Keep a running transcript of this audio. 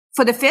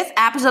For the fifth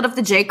episode of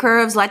the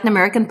J-Curve's Latin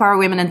American Power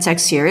Women in Tech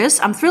series,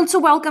 I'm thrilled to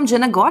welcome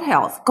Gina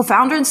Gotthilf,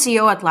 co-founder and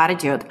CEO at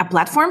Latitud, a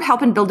platform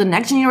helping build the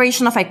next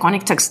generation of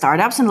iconic tech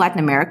startups in Latin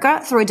America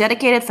through a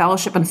dedicated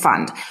fellowship and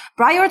fund.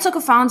 Prior to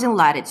co-founding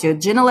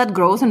Latitud, Gina led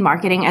growth and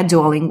marketing at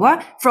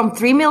Duolingo from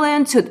 3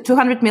 million to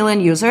 200 million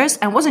users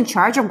and was in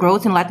charge of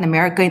growth in Latin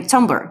America in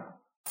Tumblr.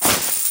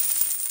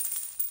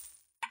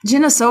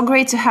 Gina, so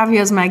great to have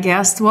you as my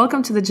guest.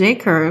 Welcome to the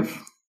J-Curve.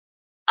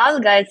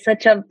 Olga, it's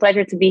such a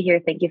pleasure to be here.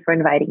 Thank you for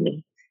inviting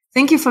me.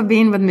 Thank you for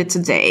being with me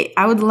today.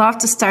 I would love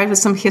to start with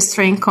some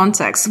history and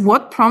context.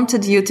 What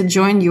prompted you to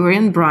join Yuri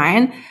and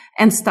Brian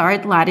and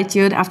start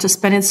Latitud after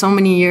spending so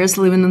many years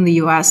living in the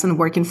US and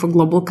working for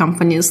global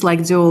companies like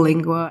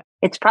Duolingo?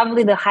 It's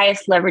probably the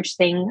highest leverage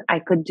thing I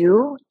could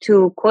do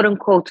to quote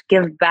unquote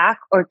give back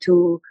or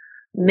to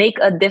make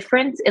a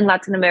difference in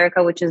Latin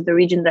America, which is the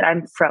region that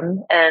I'm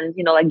from. And,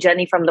 like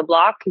Jenny from the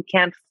block, you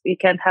can't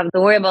have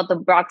to worry about the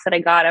rocks that I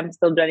got. I'm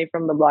still Jenny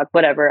from the block,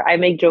 whatever. I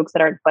make jokes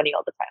that aren't funny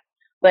all the time,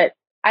 but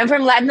I'm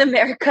from Latin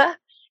America.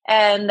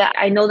 And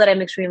I know that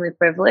I'm extremely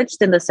privileged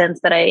in the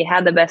sense that I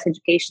had the best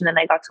education and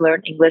I got to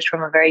learn English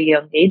from a very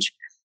young age.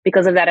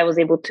 Because of that, I was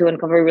able to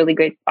uncover really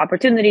great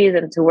opportunities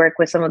and to work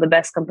with some of the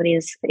best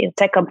companies,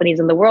 tech companies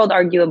in the world,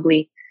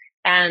 arguably.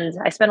 And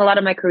I spent a lot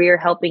of my career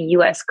helping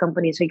US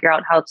companies figure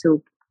out how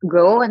to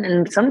grow and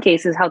in some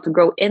cases, how to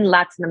grow in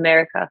Latin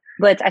America.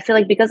 But I feel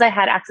like because I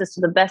had access to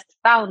the best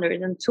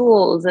founders and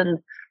tools and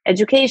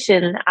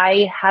education,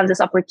 I have this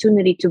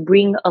opportunity to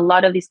bring a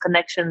lot of these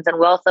connections and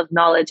wealth of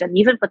knowledge and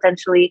even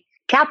potentially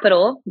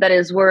capital that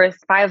is worth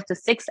 5 to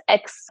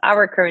 6x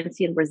our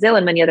currency in Brazil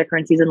and many other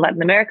currencies in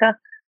Latin America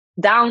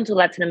down to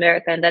Latin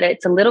America, and that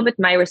it's a little bit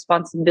my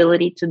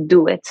responsibility to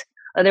do it.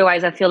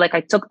 Otherwise, I feel like I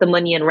took the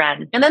money and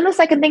ran. And then the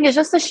second thing is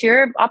just the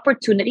sheer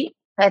opportunity.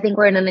 I think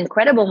we're in an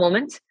incredible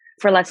moment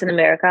for Latin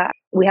America.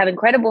 We have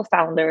incredible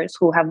founders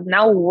who have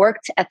now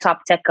worked at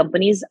top tech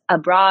companies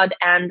abroad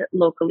and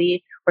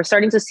locally. We're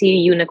starting to see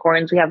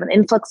unicorns. We have an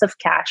influx of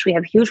cash. We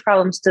have huge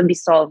problems to be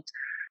solved.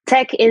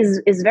 Tech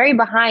is very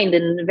behind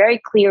in a very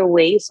clear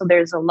way. So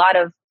there's a lot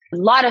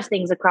of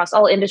things across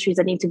all industries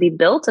that need to be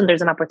built. And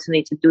there's an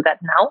opportunity to do that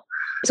now.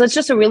 So it's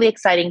just a really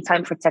exciting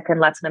time for tech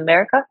in Latin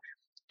America.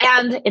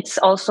 And it's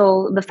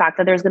also the fact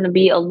that there's going to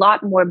be a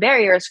lot more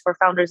barriers for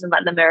founders in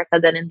Latin America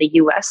than in the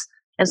US.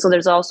 And so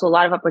there's also a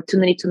lot of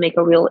opportunity to make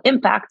a real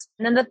impact.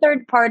 And then the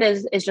third part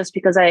is just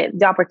because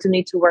the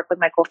opportunity to work with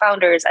my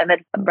co-founders. I met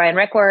Brian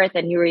Reckworth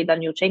and Yuri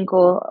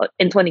Danielchenko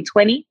in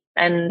 2020.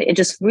 And it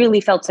just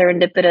really felt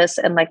serendipitous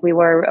and like we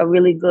were a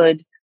really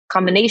good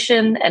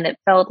combination. And it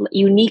felt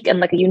unique and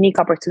like a unique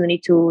opportunity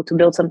to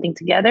build something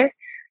together.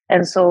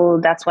 And so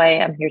that's why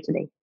I'm here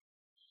today.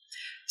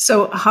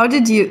 So how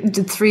did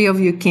the three of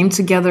you came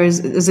together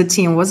as a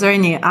team? Was there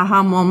any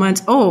aha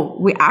moment? Oh,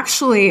 we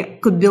actually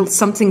could build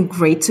something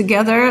great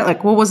together.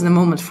 Like what was the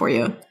moment for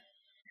you?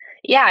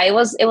 Yeah, it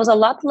was a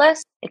lot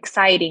less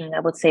exciting,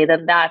 I would say,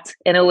 than that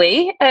in a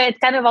way.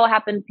 It kind of all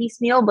happened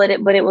piecemeal, but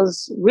it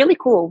was really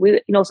cool.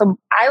 So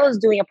I was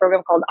doing a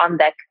program called On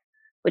Deck,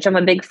 which I'm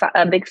a big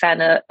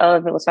fan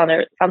of. It was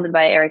founded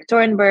by Eric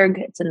Thorenberg.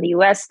 It's in the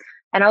US.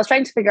 And I was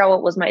trying to figure out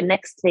what was my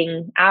next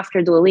thing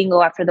after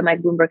Duolingo, after the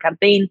Mike Bloomberg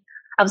campaign.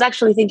 I was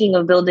actually thinking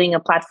of building a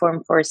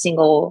platform for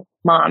single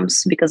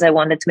moms because I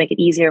wanted to make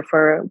it easier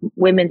for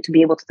women to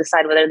be able to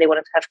decide whether they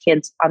wanted to have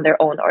kids on their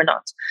own or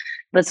not.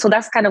 But so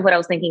that's kind of what I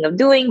was thinking of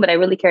doing. But I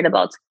really cared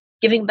about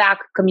giving back,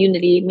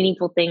 community,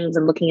 meaningful things,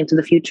 and looking into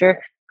the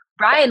future.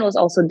 Brian was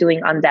also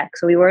doing On Deck.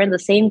 So we were in the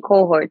same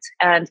cohort.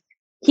 And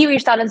he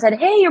reached out and said,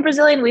 "Hey, you're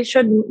Brazilian. We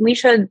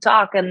should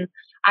talk." And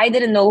I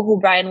didn't know who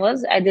Brian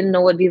was. I didn't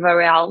know what Viva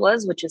Real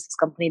was, which is this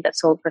company that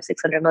sold for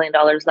 $600 million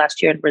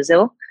last year in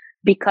Brazil,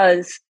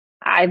 because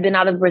I've been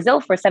out of Brazil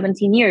for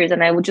 17 years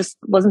and I just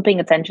wasn't paying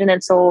attention.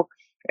 And so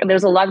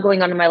there's a lot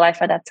going on in my life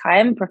at that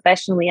time,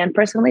 professionally and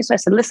personally. So I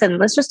said, listen,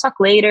 let's just talk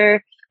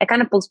later. I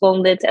kind of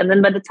postponed it. And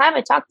then by the time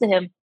I talked to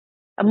him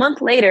a month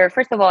later,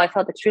 first of all, I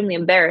felt extremely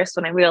embarrassed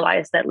when I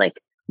realized that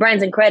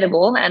Brian's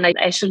incredible and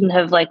I shouldn't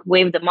have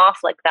waved him off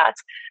like that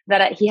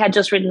he had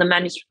just written the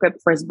manuscript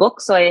for his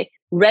book. So I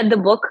read the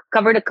book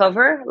cover to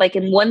cover,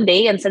 in one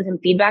day and sent him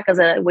feedback as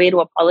a way to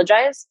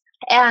apologize.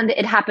 And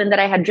it happened that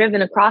I had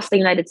driven across the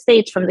United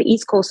States from the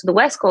East Coast to the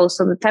West Coast.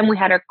 So the time we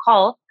had our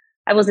call,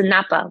 I was in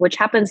Napa, which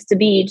happens to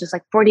be just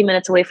 40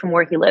 minutes away from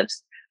where he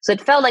lives. So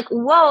it felt like,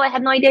 whoa, I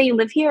had no idea you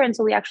live here. And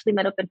so we actually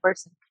met up in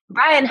person.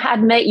 Brian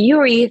had met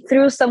Yuri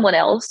through someone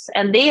else,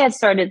 and they had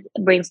started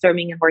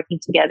brainstorming and working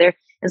together.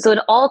 And so it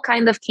all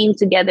kind of came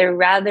together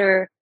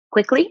rather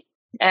quickly.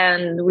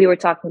 And we were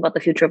talking about the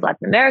future of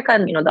Latin America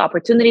and, the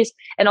opportunities,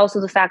 and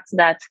also the fact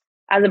that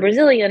as a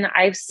Brazilian,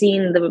 I've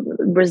seen the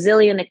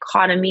Brazilian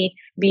economy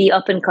be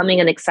up and coming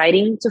and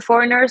exciting to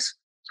foreigners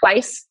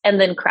twice and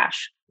then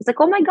crash. It's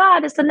like, oh my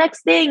God, it's the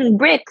next thing,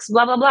 BRICS,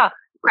 blah, blah, blah,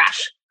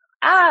 crash.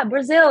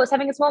 Brazil is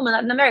having its moment,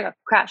 Latin America,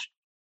 crash.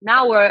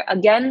 Now we're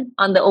again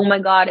on the, oh my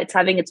God, it's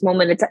having its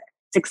moment, it's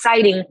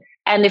exciting.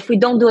 And if we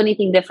don't do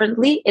anything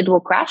differently, it will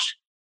crash.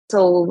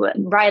 So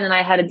Brian and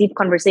I had a deep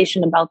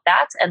conversation about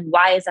that. And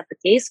why is that the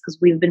case? Because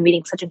we've been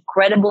meeting such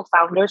incredible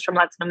founders from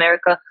Latin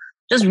America,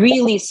 just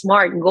really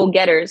smart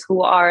go-getters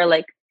who are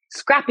like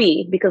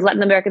scrappy, because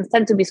Latin Americans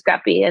tend to be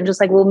scrappy, and just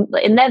like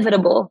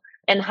inevitable,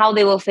 and how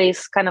they will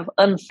face kind of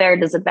unfair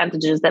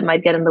disadvantages that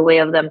might get in the way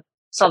of them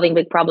solving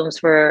big problems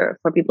for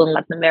people in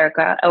Latin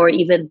America, or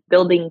even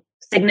building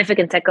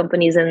significant tech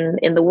companies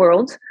in the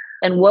world,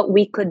 and what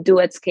we could do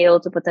at scale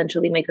to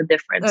potentially make a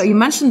difference. You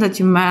mentioned that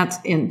you met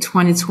in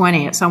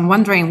 2020. So I'm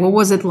wondering, what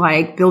was it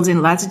like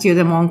building Latitude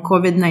among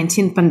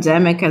COVID-19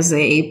 pandemic as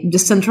a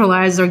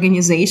decentralized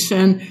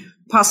organization?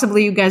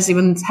 Possibly you guys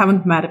even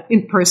haven't met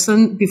in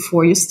person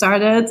before you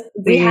started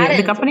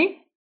the company?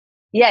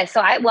 Yeah.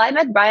 So I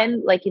met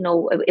Brian,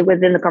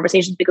 within the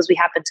conversations, because we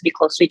happened to be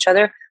close to each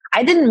other.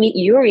 I didn't meet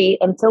Yuri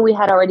until we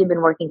had already been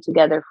working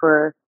together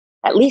for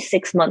at least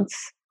 6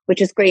 months,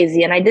 which is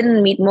crazy. And I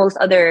didn't meet most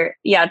other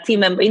team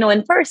members,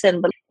 in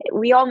person, but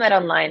we all met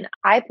online.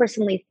 I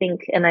personally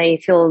think, and I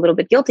feel a little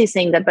bit guilty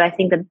saying that, but I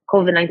think that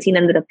COVID-19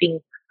 ended up being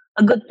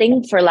a good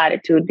thing for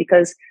Latitude,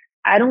 because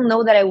I don't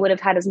know that I would have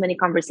had as many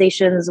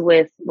conversations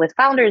with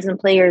founders and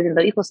players in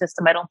the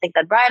ecosystem. I don't think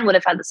that Brian would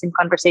have had the same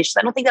conversations.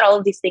 I don't think that all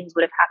of these things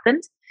would have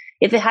happened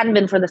if it hadn't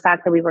been for the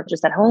fact that we were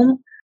just at home.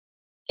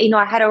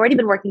 I had already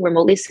been working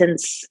remotely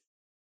since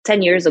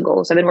 10 years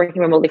ago. So I've been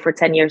working remotely for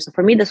 10 years. So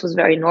for me, this was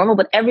very normal,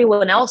 but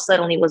everyone else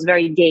suddenly was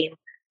very game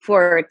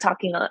for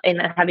talking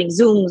and having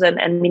Zooms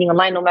and meeting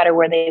online, no matter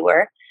where they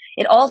were.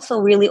 It also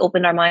really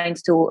opened our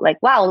minds to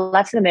wow,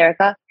 Latin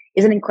America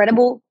is an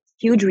incredible,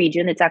 huge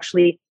region. It's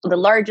actually the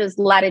largest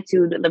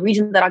latitude, the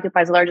region that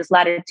occupies the largest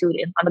latitude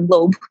on the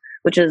globe,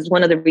 which is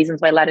one of the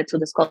reasons why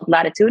Latitude is called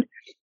Latitude.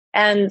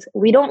 And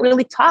we don't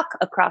really talk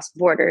across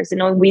borders.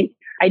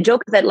 I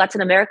joke that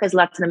Latin America is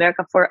Latin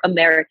America for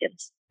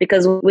Americans,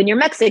 because when you're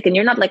Mexican,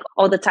 you're not like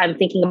all the time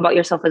thinking about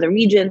yourself as a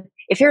region.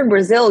 If you're in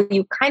Brazil,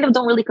 you kind of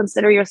don't really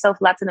consider yourself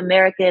Latin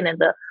American, and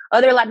the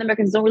other Latin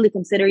Americans don't really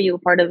consider you a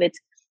part of it.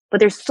 But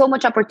there's so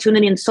much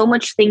opportunity and so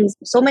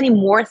many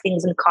more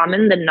things in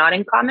common than not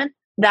in common,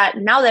 that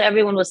now that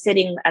everyone was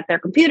sitting at their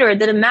computer, it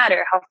didn't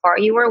matter how far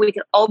you were. We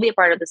could all be a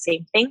part of the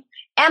same thing.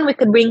 And we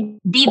could bring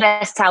the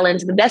best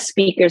talent, the best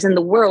speakers in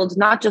the world,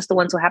 not just the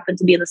ones who happen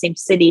to be in the same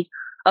city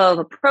of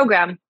a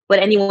program, but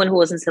anyone who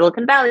was in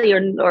Silicon Valley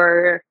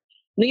or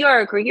New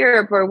York or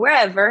Europe or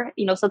wherever,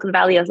 Silicon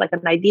Valley as like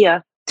an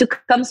idea, to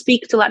come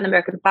speak to Latin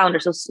American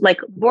founders. So like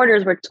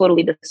borders were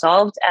totally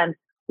dissolved and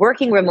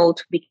working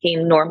remote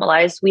became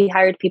normalized. We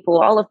hired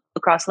people all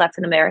across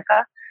Latin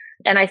America.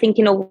 And I think,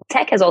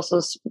 tech has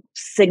also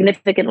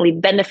significantly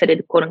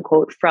benefited, quote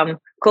unquote, from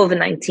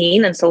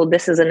COVID-19. And so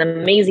this is an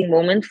amazing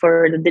moment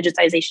for the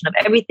digitization of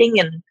everything,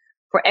 and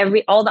for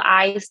all the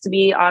eyes to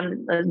be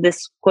on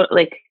this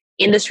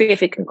industry,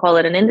 if you can call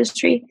it an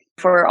industry,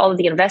 for all of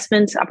the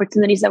investment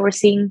opportunities that we're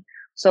seeing.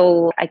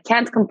 So I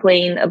can't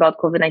complain about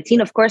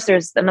COVID-19. Of course,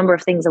 there's a number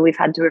of things that we've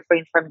had to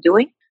refrain from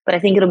doing, but I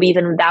think it'll be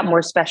even that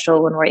more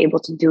special when we're able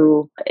to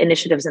do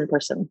initiatives in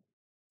person.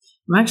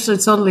 I'm actually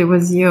totally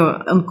with you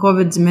on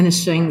COVID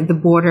diminishing the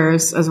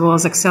borders, as well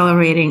as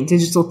accelerating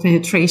digital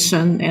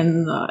penetration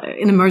in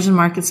emerging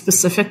markets,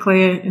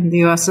 specifically in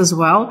the US as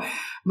well.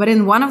 But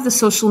in one of the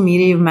social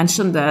media, you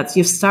mentioned that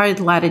you've started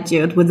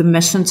Latitude with a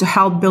mission to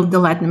help build the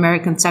Latin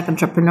American tech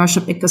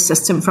entrepreneurship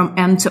ecosystem from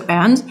end to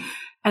end.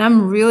 And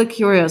I'm really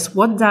curious,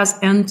 what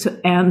does end to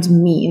end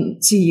mean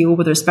to you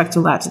with respect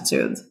to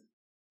Latitude?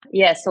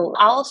 Yeah, so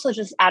I'll also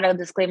just add a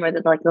disclaimer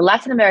that the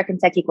Latin American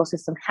tech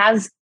ecosystem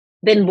has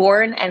been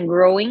born and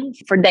growing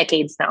for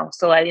decades now.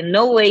 So in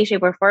no way,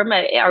 shape, or form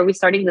are we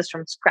starting this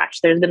from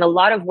scratch. There's been a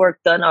lot of work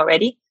done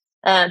already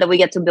that we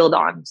get to build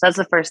on. So that's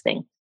the first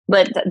thing.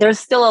 But there's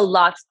still a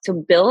lot to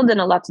build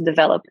and a lot to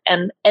develop.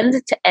 And end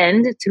to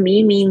end, to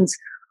me, means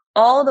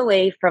all the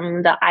way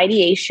from the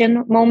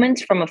ideation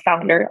moment from a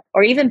founder,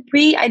 or even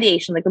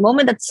pre-ideation, like the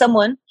moment that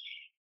someone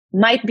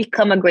might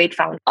become a great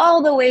founder,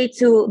 all the way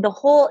to the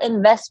whole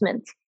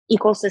investment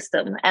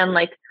ecosystem. And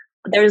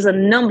there's a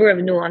number of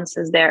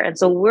nuances there. And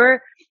so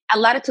at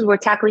Latitude, we're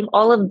tackling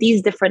all of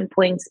these different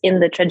points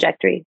in the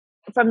trajectory.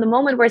 From the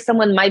moment where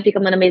someone might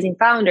become an amazing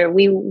founder,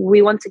 we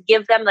want to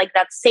give them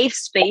that safe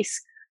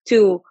space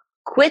to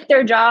quit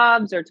their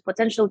jobs or to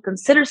potentially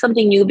consider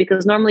something new,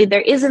 because normally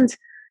there isn't,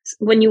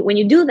 when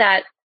you do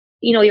that,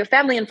 your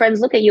family and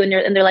friends look at you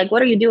and they're like,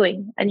 what are you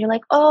doing? And you're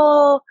like,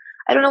 oh,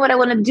 I don't know what I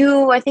want to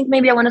do. I think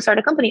maybe I want to start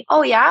a company.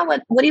 Oh yeah.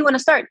 What do you want to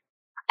start?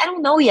 I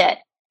don't know yet.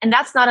 And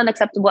that's not an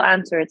acceptable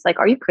answer. It's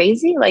are you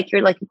crazy?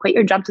 You quit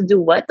your job to do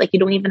what? You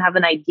don't even have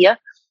an idea.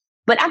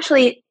 But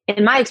actually,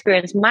 in my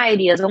experience, my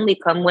ideas only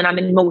come when I'm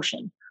in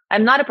motion.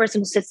 I'm not a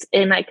person who sits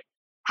in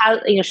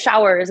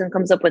showers and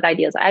comes up with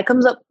ideas. I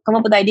come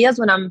up with ideas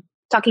when I'm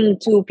talking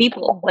to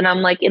people, when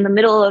I'm in the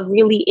middle of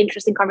really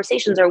interesting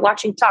conversations or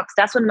watching talks.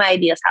 That's when my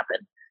ideas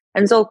happen.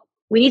 And so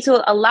we need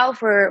to allow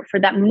for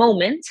that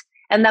moment.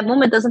 And that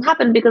moment doesn't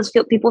happen because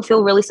people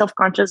feel really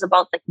self-conscious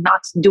about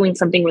not doing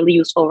something really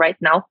useful right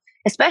now.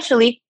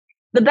 Especially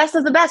the best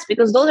of the best,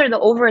 because those are the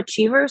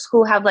overachievers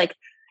who have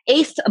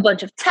aced a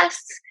bunch of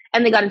tests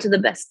and they got into the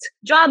best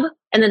job,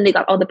 and then they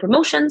got all the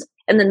promotions,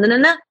 and then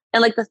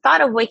and like the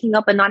thought of waking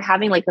up and not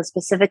having like a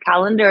specific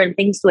calendar and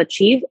things to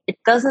achieve, it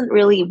doesn't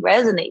really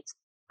resonate.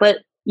 But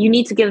you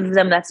need to give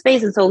them that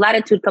space. And so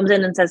Latitude comes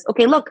in and says,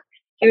 okay, look,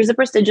 here's a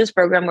prestigious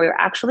program where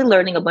you're actually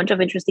learning a bunch of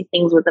interesting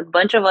things with a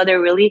bunch of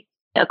other really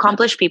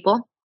accomplished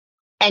people,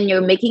 and you're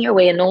making your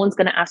way and no one's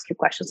going to ask you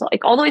questions. So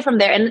like all the way from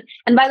there.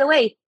 And by the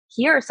way,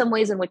 here are some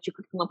ways in which you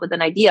could come up with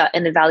an idea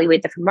and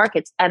evaluate different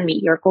markets and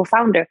meet your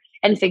co-founder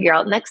and figure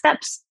out next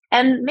steps.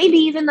 And maybe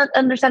even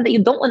understand that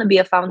you don't want to be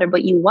a founder,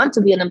 but you want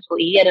to be an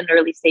employee at an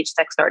early stage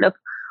tech startup.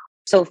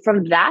 So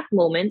from that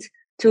moment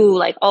to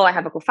like, oh, I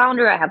have a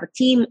co-founder, I have a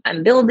team,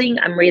 I'm building,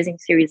 I'm raising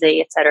Series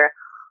A, etc.,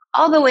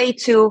 all the way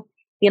to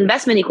the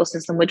investment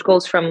ecosystem, which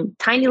goes from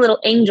tiny little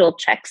angel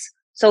checks.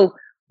 So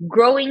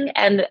growing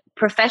and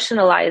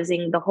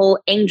professionalizing the whole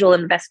angel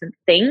investment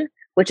thing,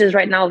 which is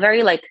right now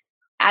very like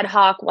ad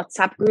hoc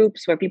WhatsApp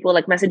groups where people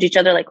like message each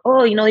other like,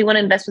 oh, you want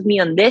to invest with me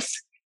on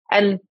this.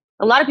 And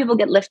a lot of people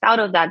get left out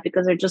of that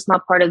because they're just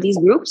not part of these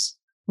groups,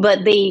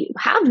 but they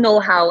have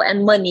know-how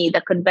and money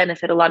that could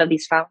benefit a lot of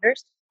these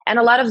founders. And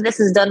a lot of this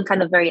is done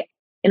kind of very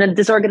in a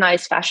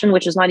disorganized fashion,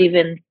 which is not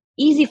even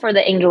easy for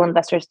the angel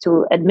investors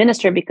to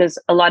administer because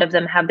a lot of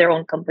them have their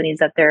own companies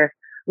that they're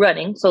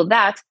running. So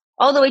that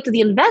all the way to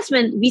the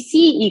investment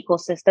VC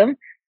ecosystem,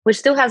 which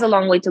still has a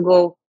long way to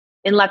go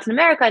in Latin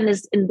America and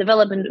is in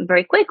development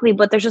very quickly,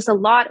 but there's just a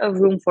lot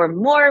of room for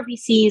more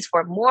VCs,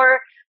 for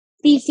more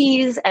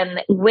theses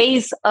and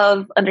ways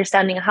of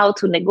understanding how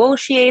to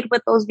negotiate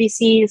with those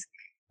VCs,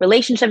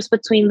 relationships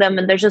between them.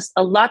 And there's just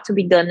a lot to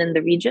be done in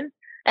the region.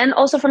 And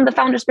also from the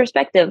founder's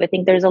perspective, I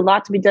think there's a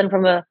lot to be done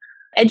from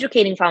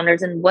educating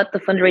founders and what the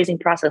fundraising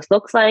process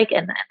looks like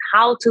and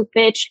how to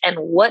pitch and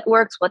what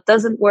works, what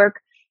doesn't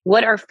work,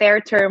 what are fair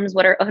terms,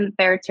 what are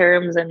unfair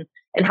terms, and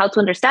how to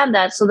understand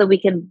that so that we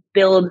can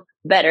build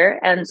better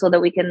and so that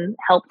we can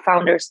help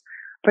founders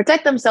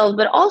protect themselves,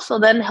 but also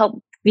then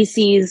help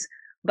VCs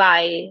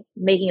by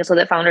making it so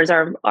that founders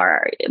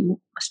are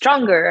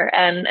stronger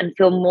and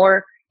feel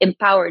more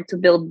empowered to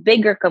build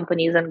bigger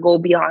companies and go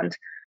beyond.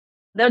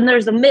 Then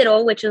there's the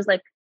middle, which is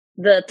like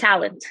the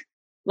talent.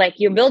 Like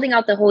you're building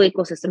out the whole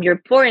ecosystem,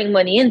 you're pouring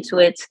money into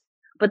it,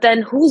 but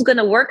then who's going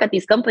to work at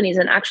these companies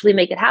and actually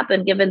make it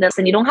happen given this?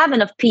 And you don't have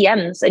enough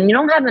PMs and you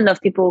don't have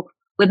enough people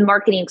with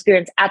marketing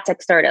experience at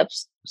tech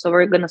startups. So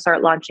we're going to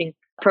start launching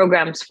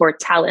programs for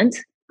talent,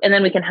 and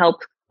then we can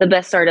help the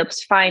best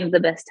startups find the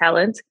best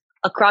talent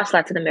across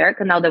Latin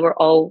America now that we're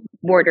all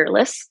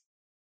borderless.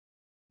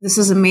 This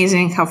is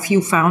amazing how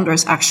few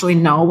founders actually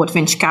know what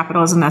venture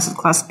capital as an asset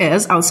class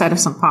is outside of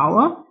São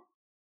Paulo.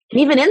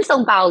 Even in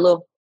São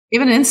Paulo.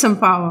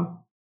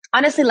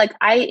 Honestly, like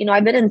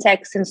I've been in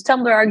tech since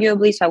Tumblr,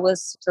 arguably.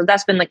 So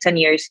that's been like 10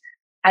 years.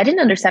 I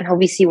didn't understand how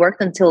VC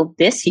worked until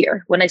this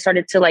year when I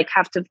started to like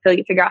have to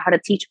figure out how to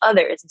teach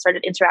others and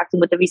started interacting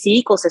with the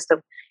VC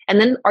ecosystem, and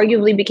then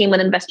arguably became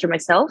an investor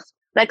myself.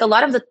 Like a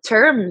lot of the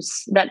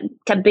terms that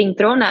kept being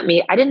thrown at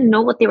me, I didn't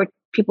know what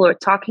people were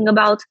talking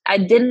about. I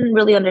didn't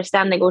really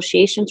understand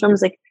negotiation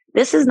terms. Like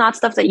this is not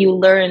stuff that you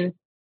learn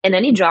in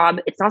any job.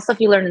 It's not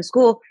stuff you learn in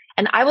school.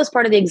 And I was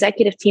part of the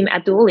executive team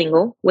at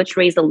Duolingo, which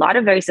raised a lot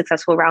of very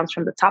successful rounds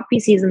from the top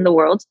VCs in the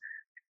world.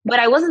 But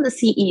I wasn't the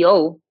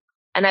CEO,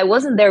 and I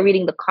wasn't there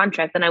reading the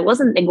contract, and I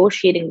wasn't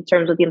negotiating the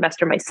terms with the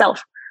investor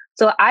myself.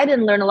 So I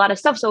didn't learn a lot of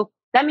stuff. So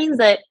that means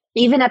that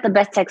even at the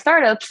best tech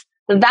startups,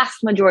 the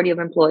vast majority of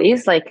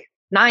employees, like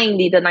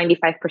 90 to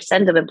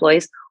 95% of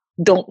employees,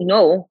 don't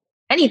know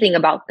anything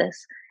about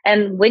this.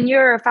 And when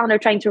you're a founder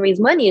trying to raise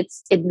money,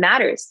 it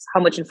matters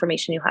how much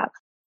information you have.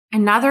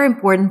 Another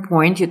important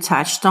point you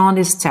touched on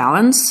is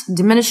talents.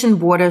 Diminishing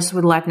borders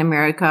with Latin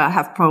America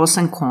have pros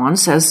and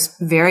cons, as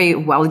very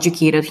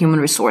well-educated human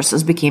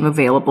resources became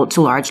available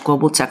to large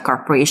global tech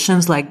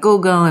corporations like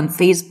Google and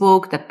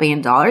Facebook that pay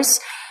in dollars.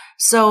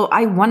 So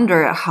I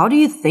wonder, how do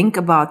you think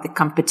about the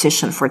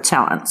competition for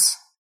talents?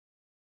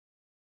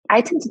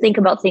 I tend to think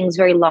about things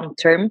very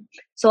long-term.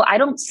 So I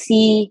don't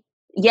see...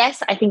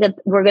 Yes, I think that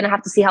we're going to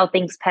have to see how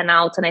things pan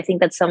out. And I think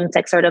that some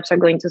tech startups are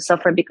going to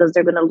suffer because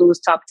they're going to lose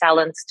top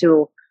talents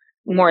to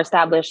more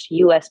established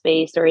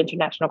US-based or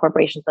international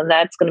corporations. And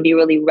that's going to be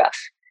really rough.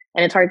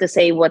 And it's hard to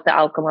say what the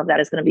outcome of that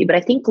is going to be. But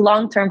I think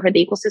long-term for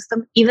the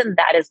ecosystem, even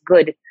that is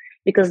good.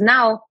 Because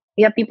now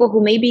you have people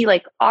who maybe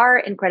like are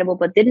incredible,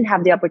 but didn't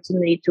have the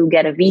opportunity to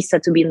get a visa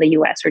to be in the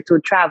US or to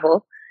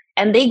travel.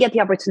 And they get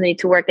the opportunity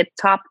to work at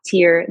top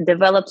tier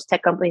developed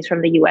tech companies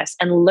from the US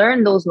and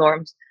learn those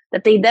norms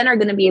that they then are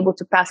going to be able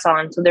to pass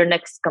on to their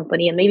next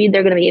company. And maybe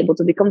they're going to be able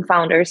to become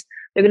founders.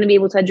 They're going to be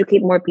able to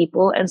educate more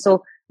people. And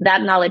so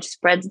that knowledge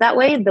spreads that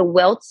way. The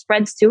wealth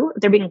spreads too.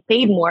 They're being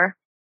paid more,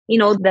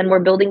 then we're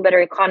building better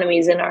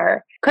economies in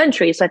our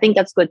country. So I think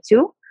that's good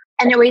too.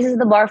 And it raises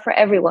the bar for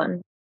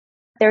everyone.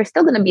 There's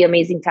still going to be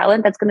amazing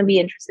talent that's going to be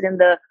interested in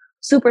the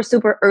super,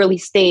 super early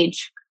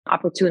stage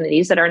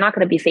opportunities that are not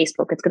going to be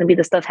Facebook. It's going to be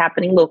the stuff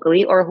happening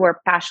locally, or who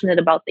are passionate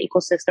about the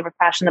ecosystem or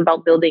passionate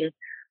about building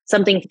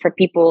something for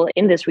people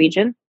in this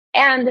region.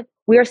 And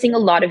we are seeing a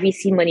lot of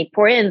VC money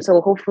pour in.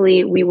 So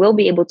hopefully we will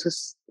be able to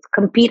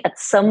compete at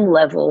some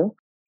level.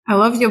 I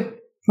love your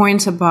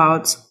point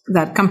about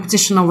that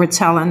competition over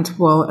talent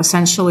will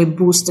essentially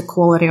boost the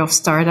quality of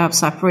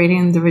startups operating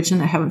in the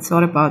region. I haven't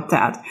thought about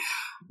that.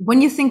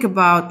 When you think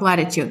about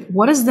Latitude,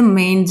 what is the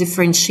main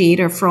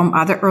differentiator from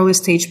other early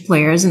stage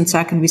players in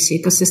tech and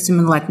VC ecosystem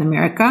in Latin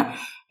America?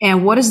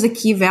 And what is the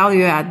key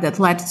value add that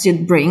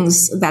Latitude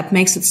brings that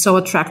makes it so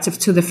attractive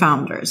to the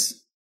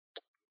founders?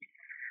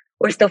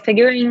 We're still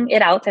figuring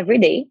it out every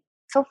day.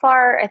 So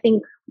far, I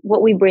think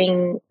what we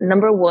bring,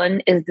 number one,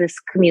 is this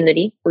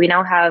community. We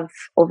now have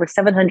over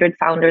 700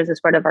 founders as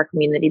part of our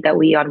community that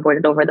we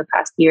onboarded over the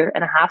past year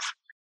and a half.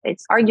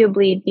 It's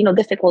arguably,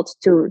 difficult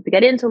to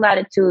get into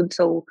Latitude.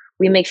 So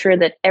we make sure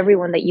that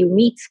everyone that you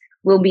meet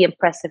will be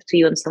impressive to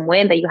you in some way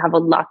and that you have a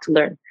lot to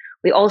learn.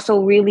 We also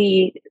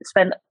really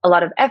spend a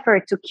lot of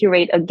effort to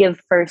curate a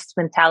give first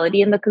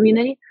mentality in the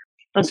community.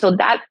 And so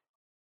that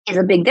is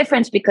a big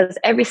difference because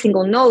every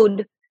single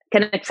node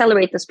can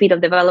accelerate the speed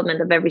of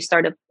development of every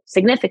startup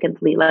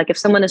significantly. Like if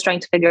someone is trying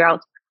to figure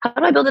out, how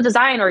do I build a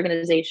design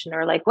organization?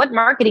 Or like, what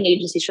marketing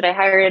agency should I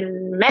hire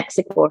in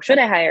Mexico? Or should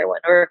I hire one?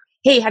 Or,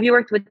 hey, have you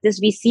worked with this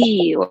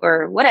VC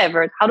or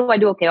whatever? How do I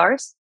do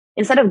OKRs?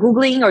 Instead of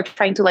Googling or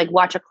trying to like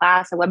watch a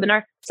class, a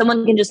webinar,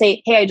 someone can just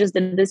say, hey, I just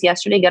did this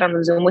yesterday. Get on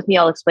the Zoom with me.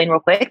 I'll explain real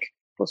quick.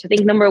 So I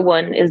think number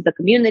one is the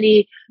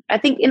community. I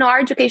think, our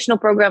educational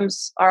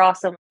programs are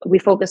awesome. We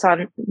focus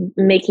on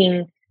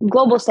making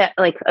global,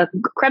 like a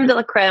creme de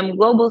la creme,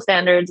 global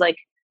standards, like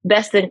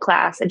best in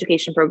class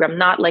education program,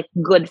 not like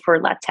good for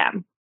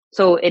LatAm.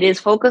 So it is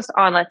focused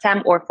on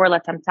LatAm or for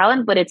LatAm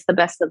talent, but it's the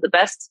best of the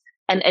best.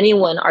 And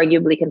anyone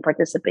arguably can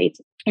participate.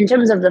 In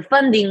terms of the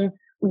funding,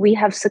 we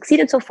have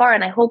succeeded so far,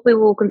 and I hope we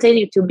will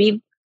continue to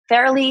be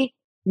fairly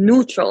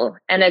neutral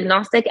and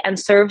agnostic and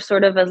serve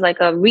sort of as like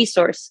a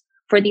resource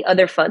for the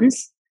other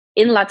funds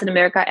in Latin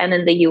America and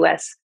in the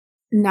US.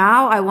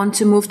 Now I want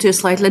to move to a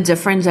slightly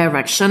different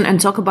direction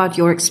and talk about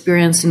your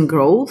experience in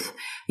growth.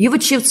 You've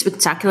achieved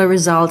spectacular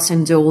results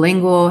in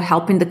Duolingo,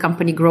 helping the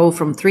company grow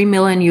from 3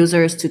 million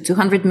users to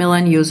 200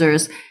 million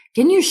users.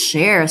 Can you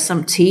share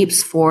some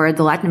tips for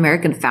the Latin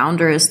American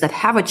founders that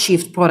have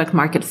achieved product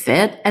market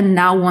fit and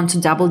now want to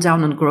double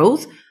down on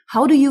growth?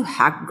 How do you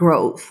hack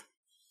growth?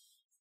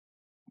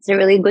 It's a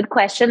really good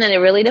question, and it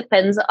really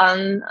depends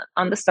on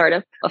the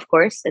startup, of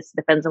course. It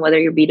depends on whether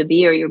you're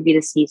B2B or you're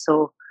B2C.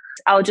 So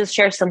I'll just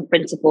share some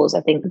principles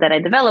I think that I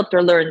developed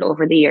or learned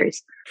over the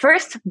years.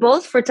 First,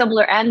 both for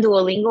Tumblr and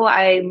Duolingo,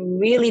 I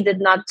really did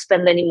not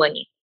spend any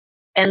money.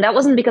 And that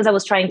wasn't because I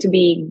was trying to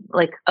be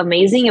like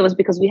amazing. It was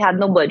because we had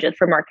no budget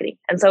for marketing.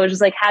 And so I just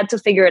like had to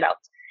figure it out.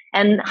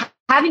 And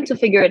having to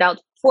figure it out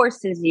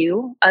forces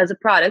you as a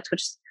product,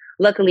 which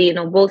luckily,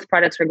 both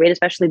products were great,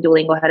 especially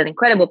Duolingo had an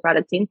incredible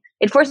product team.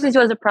 It forces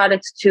you as a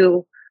product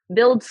to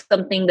build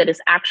something that is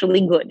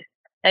actually good.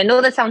 I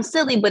know that sounds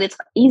silly, but it's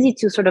easy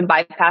to sort of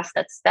bypass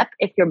that step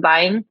if you're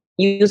buying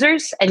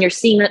users and you're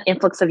seeing an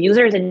influx of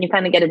users and you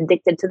kind of get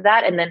addicted to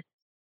that. And then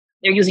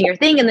they're using your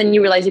thing and then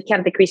you realize you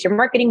can't decrease your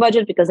marketing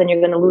budget because then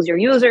you're going to lose your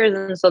users.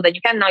 And so then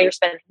now you're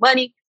spending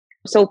money.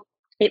 So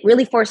it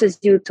really forces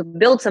you to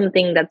build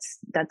something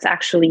that's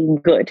actually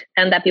good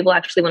and that people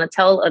actually want to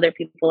tell other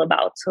people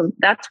about. So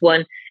that's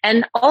one.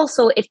 And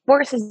also it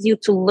forces you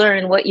to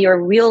learn what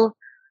your real,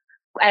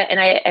 and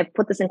I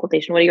put this in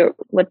quotation,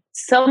 what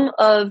some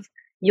of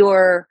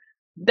your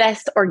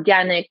best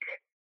organic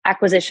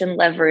acquisition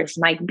levers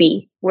might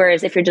be.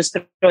 Whereas if you're just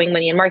throwing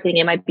money in marketing,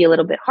 it might be a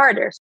little bit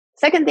harder.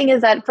 Second thing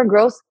is that for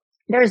growth,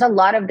 there's a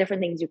lot of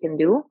different things you can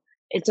do.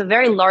 It's a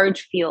very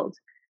large field.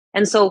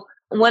 And so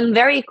one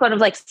very kind of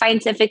like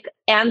scientific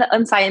and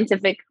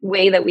unscientific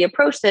way that we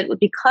approached it was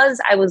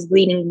because I was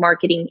leading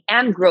marketing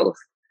and growth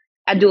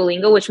at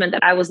Duolingo, which meant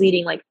that I was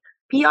leading like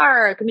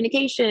PR,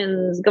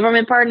 communications,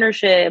 government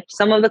partnerships,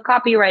 some of the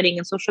copywriting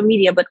and social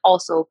media, but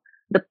also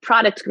the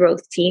product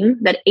growth team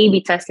that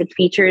A/B tested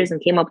features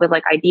and came up with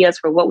like ideas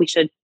for what we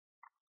should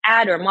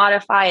add or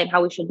modify and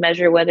how we should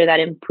measure whether that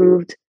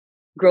improved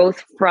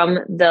growth from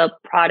the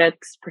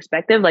product's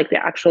perspective, like the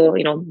actual,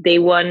 day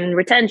one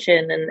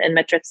retention and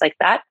metrics like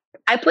that.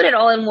 I put it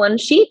all in one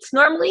sheet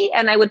normally,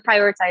 and I would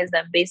prioritize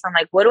them based on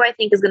like, what do I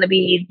think is going to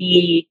be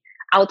the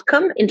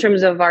outcome in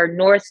terms of our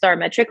North Star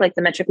metric, like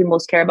the metric we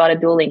most care about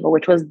at Duolingo,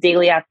 which was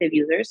daily active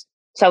users.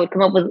 So I would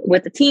come up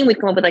with the team, we'd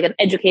come up with like an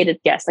educated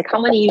guess, like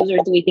how many users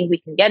do we think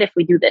we can get if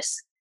we do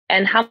this?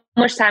 And how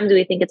much time do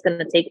we think it's going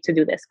to take to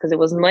do this? Because it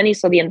was money,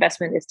 so the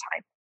investment is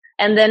time.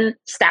 And then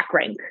stack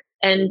rank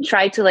and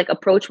try to like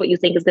approach what you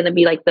think is going to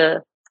be like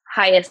the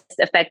highest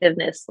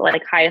effectiveness,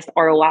 like highest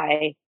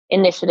ROI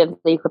initiative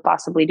that you could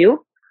possibly do.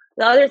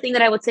 The other thing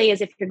that I would say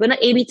is if you're going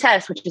to A/B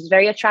test, which is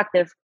very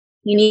attractive,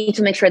 you need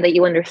to make sure that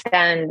you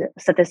understand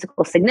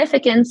statistical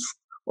significance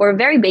or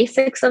very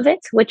basics of it,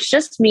 which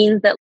just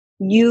means that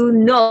you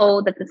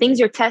know that the things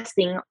you're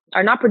testing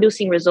are not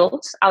producing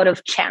results out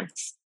of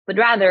chance, but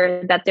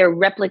rather that they're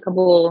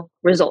replicable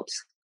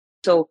results.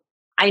 So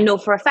I know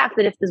for a fact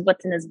that if this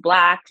button is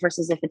black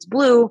versus if it's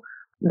blue,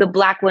 the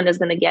black one is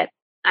going to get,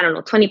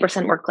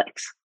 20% more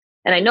clicks.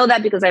 And I know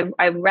that because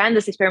I ran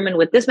this experiment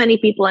with this many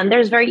people, and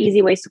there's very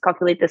easy ways to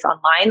calculate this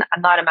online.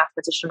 I'm not a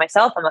mathematician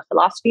myself. I'm a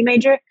philosophy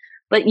major.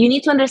 But you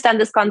need to understand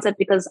this concept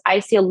because I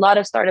see a lot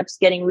of startups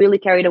getting really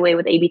carried away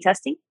with A/B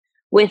testing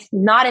with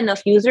not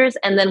enough users.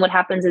 And then what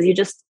happens is you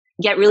just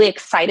get really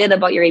excited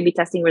about your A/B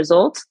testing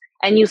results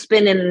and you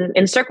spin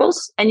in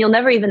circles, and you'll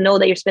never even know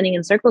that you're spinning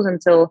in circles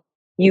until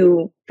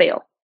you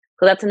fail.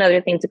 So that's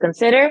another thing to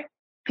consider.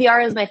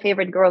 PR is my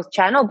favorite growth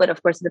channel, but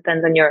of course it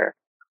depends on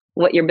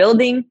what you're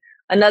building.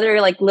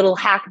 Another like little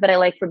hack that I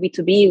like for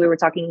B2B, we were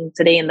talking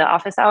today in the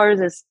office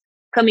hours, is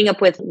coming up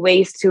with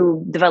ways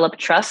to develop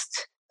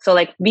trust. So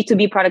like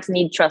B2B products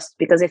need trust,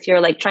 because if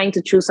you're like trying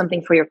to choose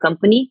something for your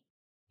company,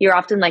 you're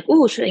often like,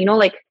 oh,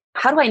 like,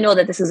 how do I know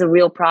that this is a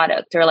real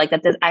product, or like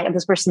that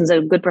this person's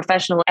a good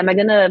professional? Am I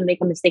going to make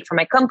a mistake for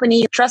my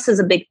company? Trust is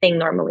a big thing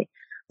normally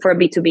for a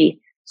B2B.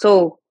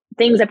 So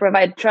things that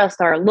provide trust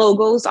are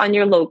logos on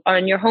your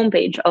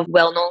homepage of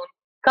well-known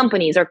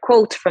companies, or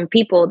quotes from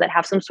people that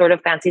have some sort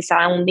of fancy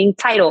sounding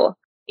title.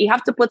 You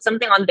have to put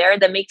something on there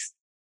that makes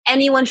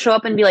anyone show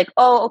up and be like,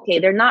 oh, okay,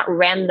 they're not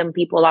random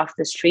people off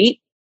the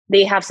street.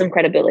 They have some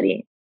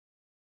credibility.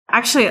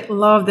 Actually, I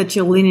love that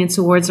you're leaning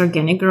towards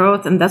organic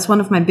growth. And that's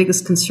one of my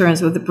biggest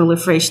concerns with the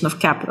proliferation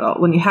of capital.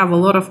 When you have a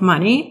lot of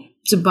money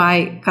to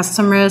buy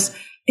customers,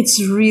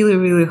 it's really,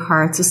 really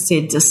hard to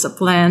stay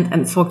disciplined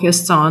and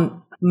focused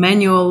on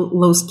manual,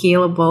 low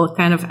scalable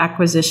kind of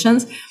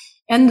acquisitions.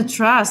 And the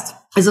trust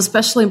is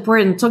especially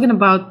important. Talking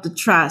about the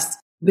trust,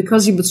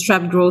 because you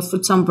bootstrap growth for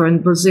Tumblr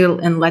in Brazil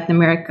and Latin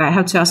America, I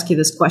have to ask you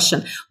this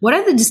question. What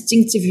are the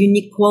distinctive,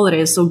 unique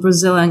qualities of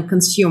Brazilian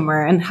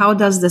consumer, and how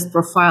does this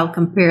profile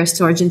compares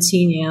to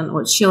Argentinian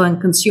or Chilean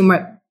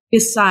consumer,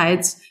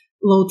 besides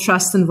low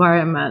trust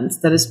environment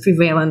that is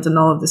prevalent in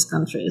all of these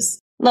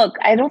countries? Look,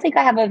 I don't think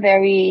I have a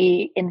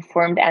very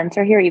informed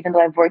answer here, even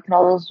though I've worked in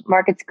all those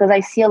markets, because I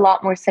see a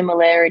lot more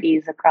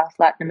similarities across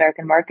Latin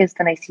American markets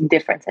than I see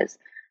differences.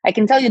 I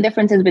can tell you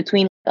differences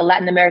between a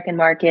Latin American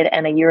market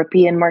and a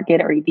European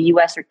market, or the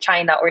US or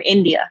China or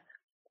India.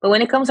 But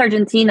when it comes to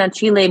Argentina,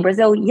 Chile,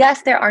 Brazil,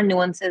 yes, there are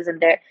nuances in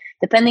there.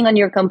 Depending on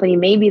your company,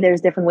 maybe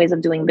there's different ways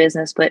of doing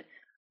business. But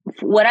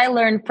what I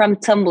learned from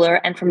Tumblr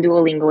and from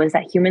Duolingo is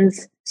that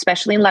humans,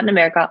 especially in Latin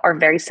America, are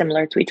very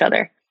similar to each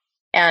other.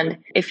 And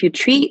if you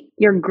treat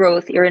your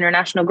growth, your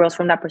international growth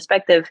from that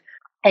perspective,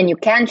 and you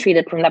can treat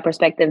it from that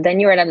perspective, then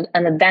you're at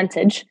an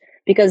advantage,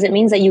 because it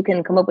means that you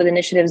can come up with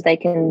initiatives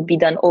that can be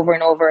done over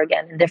and over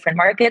again in different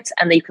markets,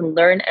 and that you can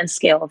learn and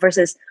scale,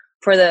 versus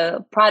for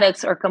the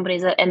products or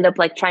companies that end up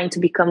like trying to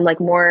become like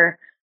more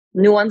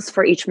nuanced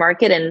for each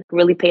market and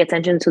really pay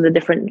attention to the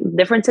different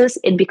differences,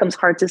 it becomes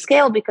hard to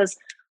scale. Because,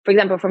 for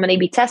example, from an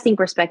A/B testing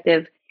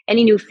perspective,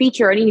 any new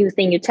feature, any new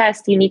thing you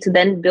test, you need to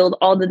then build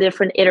all the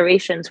different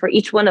iterations for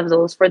each one of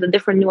those, for the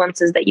different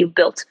nuances that you've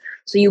built.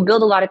 So you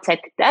build a lot of tech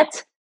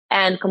debt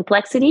and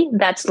complexity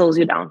that slows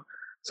you down.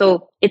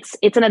 So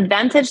it's an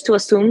advantage to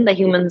assume that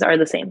humans are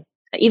the same.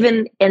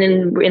 Even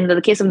in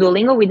the case of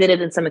Duolingo, we did it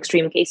in some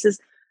extreme cases.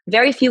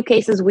 Very few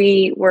cases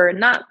we were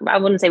not, I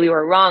wouldn't say we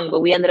were wrong,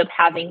 but we ended up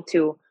having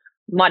to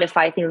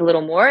modify things a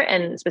little more,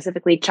 and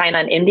specifically China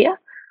and India.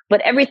 But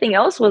everything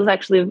else was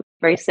actually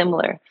very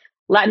similar.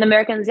 Latin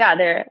Americans, yeah,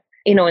 they're,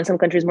 in some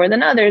countries more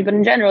than others, but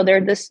in general,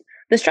 they're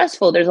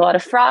distrustful. There's a lot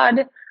of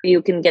fraud.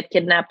 You can get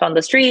kidnapped on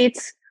the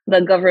streets.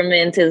 The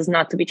government is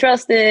not to be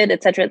trusted,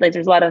 etc. Like,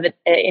 there's a lot of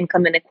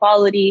income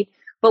inequality.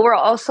 But we're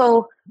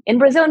also, in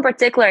Brazil in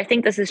particular, I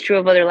think this is true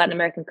of other Latin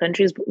American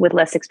countries with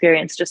less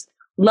experience, just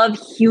love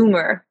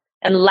humor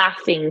and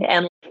laughing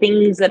and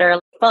things that are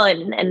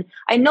fun. And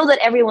I know that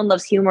everyone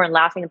loves humor and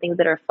laughing and things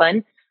that are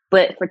fun.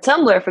 But for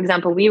Tumblr, for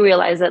example, we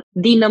realized that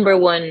the number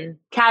one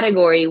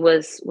category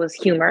was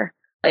humor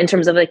in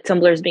terms of like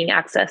Tumblr's being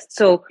accessed.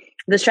 So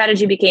the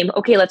strategy became,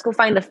 okay, let's go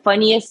find the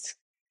funniest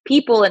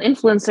people and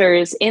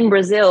influencers in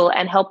Brazil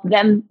and help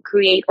them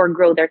create or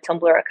grow their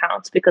Tumblr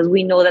accounts, because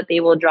we know that they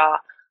will draw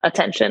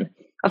attention.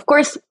 Of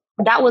course,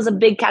 that was a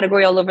big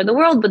category all over the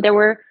world, but there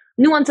were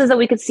nuances that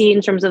we could see in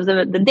terms of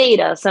the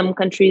data. Some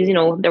countries,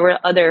 there were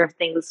other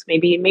things.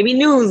 Maybe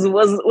news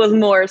was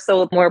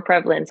more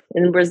prevalent.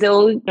 In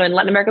Brazil, in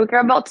Latin America, we care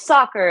about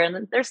soccer,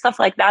 and there's stuff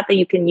like that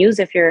you can use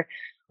if you're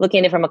looking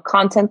at it from a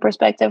content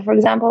perspective, for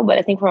example. But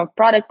I think from a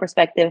product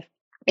perspective,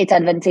 it's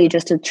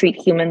advantageous to treat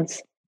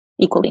humans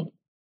equally.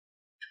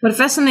 What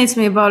fascinates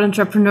me about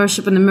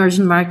entrepreneurship in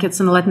emerging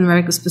markets in Latin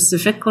America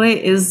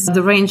specifically is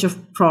the range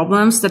of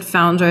problems that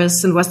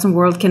founders in the Western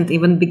world can't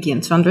even begin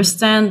to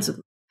understand.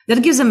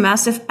 That gives a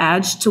massive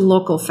edge to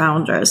local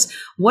founders.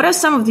 What are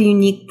some of the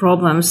unique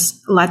problems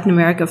Latin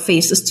America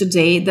faces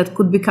today that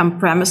could become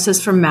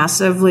premises for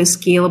massively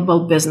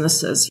scalable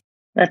businesses?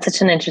 That's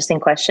such an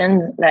interesting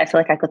question that I feel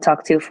like I could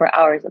talk to for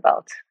hours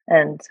about.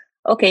 And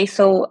okay,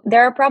 so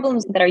there are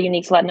problems that are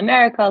unique to Latin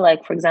America,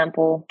 like, for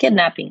example,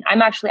 kidnapping.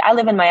 I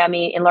live in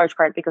Miami in large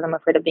part because I'm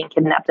afraid of being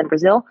kidnapped in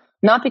Brazil.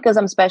 Not because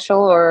I'm special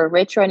or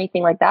rich or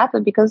anything like that,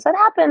 but because that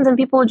happens and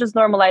people just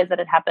normalize that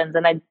it happens,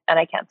 and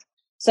I can't.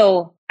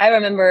 So I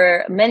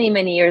remember many,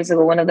 many years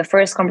ago, one of the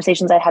first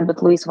conversations I had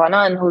with Luis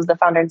Vanan, who's the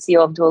founder and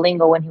CEO of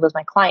Duolingo when he was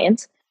my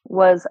client.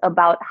 was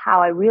about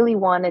how I really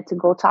wanted to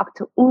go talk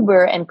to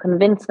Uber and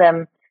convince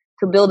them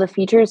to build a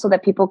feature so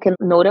that people can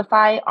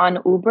notify on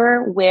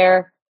Uber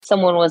where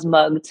someone was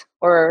mugged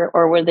or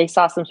where they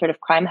saw some sort of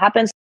crime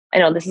happen. I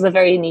know this is a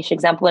very niche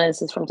example, and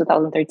this is from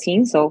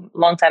 2013, so a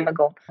long time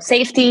ago.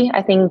 Safety,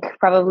 I think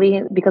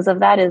probably because of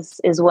that is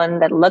one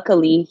that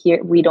luckily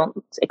here we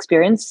don't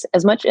experience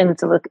as much in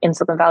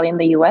Silicon Valley in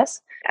the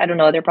US. I don't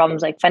know, there are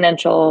problems like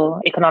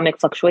financial, economic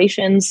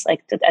fluctuations,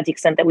 like at the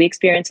extent that we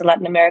experience in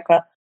Latin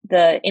America.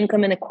 The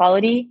income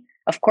inequality,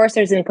 of course,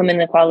 there's income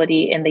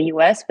inequality in the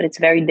US, but it's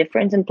very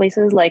different in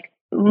places like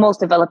most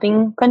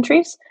developing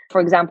countries.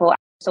 For example,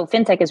 so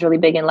fintech is really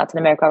big in Latin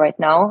America right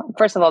now.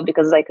 First of all,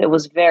 because like it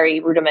was very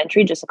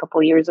rudimentary just a couple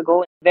of years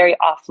ago, very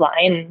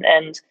offline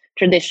and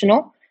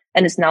traditional.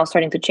 And it's now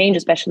starting to change,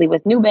 especially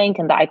with Nubank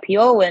and the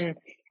IPO. And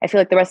I feel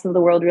like the rest of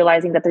the world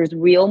realizing that there's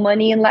real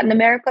money in Latin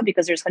America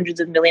because there's hundreds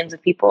of millions of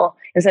people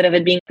instead of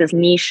it being this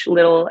niche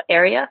little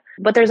area.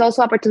 But there's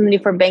also opportunity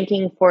for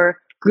banking for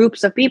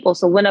groups of people.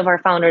 So one of our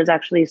founders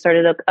actually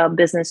started a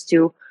business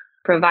to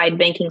provide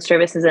banking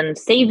services and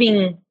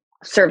saving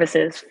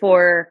services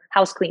for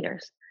house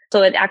cleaners.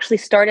 So it actually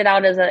started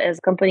out as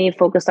a company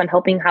focused on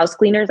helping house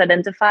cleaners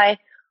identify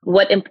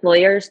what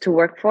employers to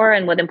work for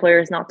and what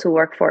employers not to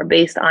work for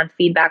based on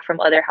feedback from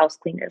other house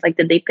cleaners. Like,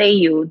 did they pay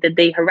you? Did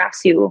they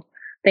harass you?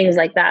 Things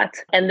like that.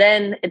 And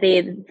then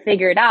they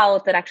figured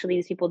out that actually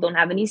these people don't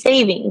have any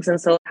savings. And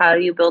so how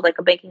do you build like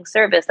a banking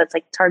service that's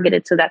like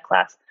targeted to that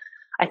class?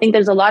 I think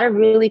there's a lot of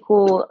really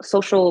cool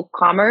social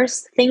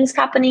commerce things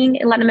happening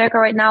in Latin America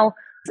right now,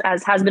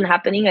 as has been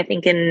happening, I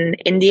think, in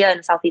India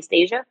and Southeast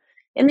Asia.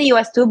 In the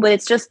US too, but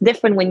it's just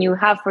different when you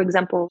have, for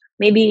example,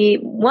 maybe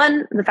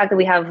the fact that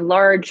we have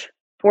large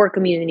poor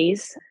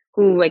communities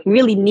who like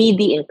really need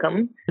the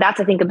income. That's,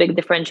 I think, a big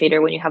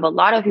differentiator. When you have a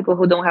lot of people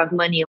who don't have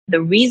money,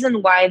 the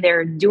reason why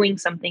they're doing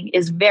something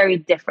is very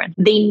different.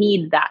 They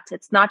need that.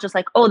 It's not just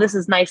like, oh, this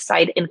is nice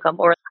side income,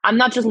 or I'm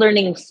not just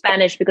learning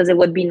Spanish because it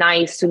would be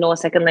nice to know a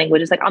second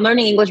language. It's like, I'm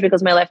learning English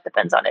because my life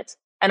depends on it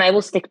and I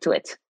will stick to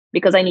it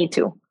because I need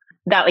to.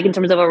 That, like, in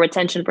terms of a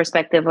retention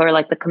perspective or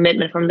like the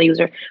commitment from the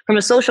user. From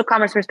a social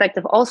commerce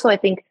perspective, also, I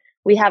think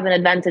we have an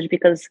advantage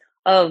because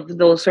of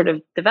those sort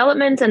of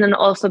developments. And then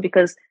also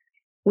because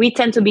we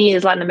tend to be,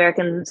 as Latin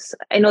Americans,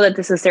 I know that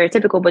this is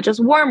stereotypical, but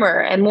just warmer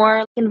and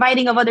more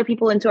inviting of other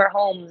people into our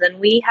homes. And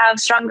we have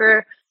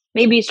stronger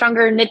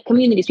knit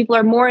communities. People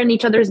are more in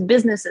each other's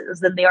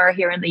businesses than they are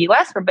here in the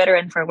US, for better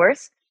and for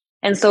worse.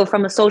 And so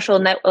from a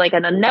social like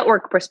a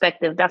network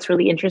perspective, that's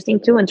really interesting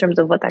too, in terms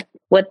of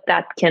what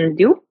that can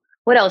do.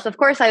 What else? Of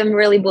course, I'm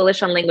really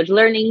bullish on language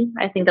learning.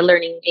 I think that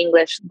learning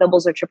English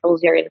doubles or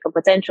triples your income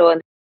potential.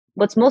 And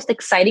what's most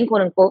exciting,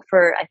 quote unquote,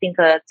 for, I think,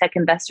 a tech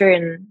investor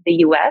in the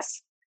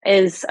US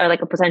is, or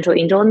like a potential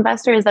angel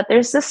investor, is that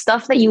there's this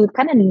stuff that you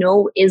kind of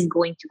know is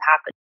going to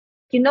happen.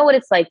 You know what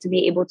it's like to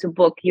be able to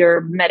book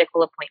your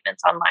medical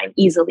appointments online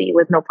easily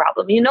with no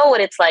problem. You know what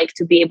it's like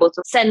to be able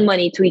to send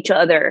money to each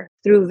other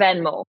through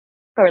Venmo,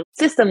 or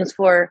systems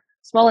for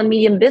small and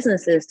medium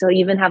businesses to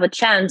even have a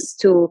chance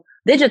to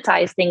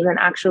digitize things and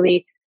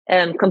actually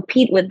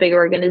compete with big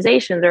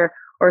organizations,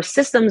 or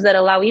systems that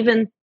allow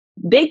even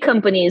big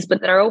companies,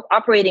 but that are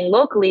operating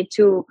locally,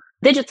 to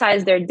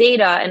digitize their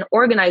data and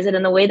organize it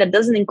in a way that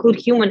doesn't include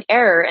human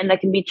error and that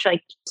can be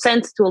like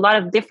sent to a lot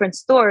of different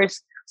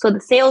stores so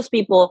the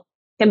salespeople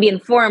can be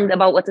informed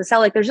about what to sell.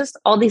 Like, there's just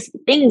all these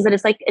things that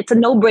it's like, it's a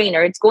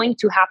no-brainer. It's going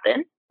to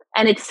happen,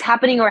 and it's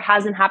happening or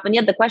hasn't happened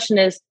yet. The question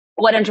is,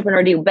 what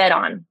entrepreneur do you bet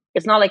on?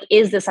 It's not like,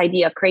 is this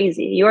idea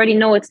crazy? You already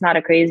know it's not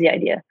a crazy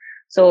idea.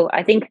 So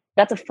I think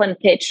that's a fun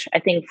pitch, I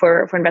think,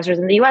 for investors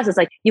in the US. It's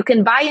like, you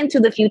can buy into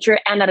the future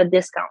and at a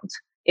discount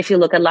if you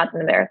look at Latin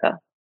America.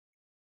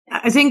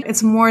 I think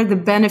it's more the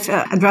benefit,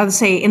 I'd rather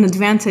say an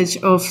advantage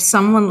of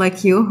someone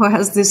like you who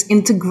has this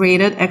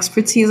integrated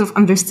expertise of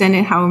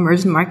understanding how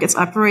emerging markets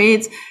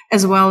operate,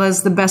 as well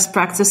as the best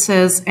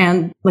practices.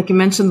 And like you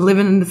mentioned,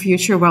 living in the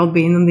future while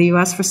being in the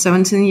US for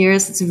 17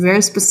 years, it's a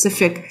very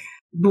specific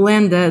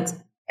blended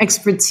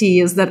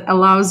expertise that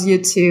allows you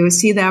to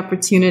see the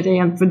opportunity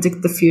and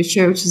predict the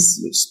future, which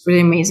is pretty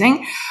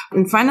amazing.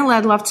 And finally,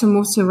 I'd love to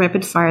move to a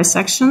rapid fire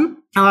section.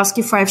 I'll ask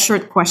you 5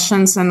 short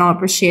questions and I'll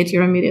appreciate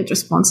your immediate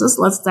responses.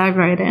 Let's dive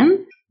right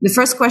in. The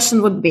first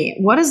question would be,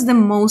 what is the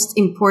most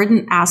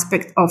important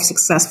aspect of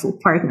successful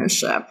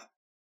partnership?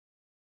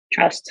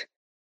 Trust.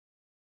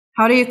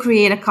 How do you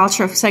create a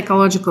culture of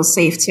psychological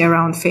safety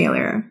around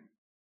failure?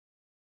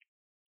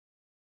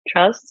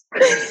 Trust.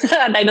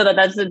 I know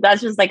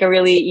that's just like a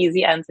really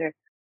easy answer.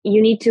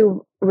 You need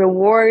to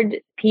reward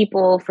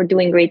people for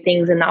doing great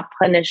things and not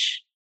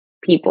punish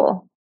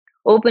people.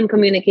 Open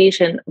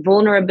communication,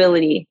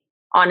 vulnerability,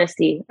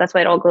 honesty. That's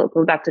why it all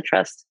goes back to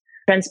trust.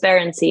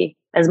 Transparency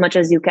as much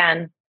as you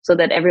can so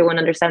that everyone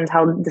understands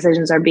how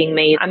decisions are being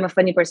made. I'm a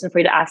funny person for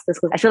you to ask this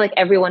because I feel like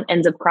everyone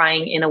ends up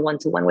crying in a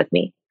one-to-one with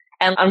me.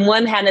 And on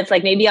one hand, it's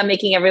like maybe I'm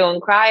making everyone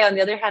cry. On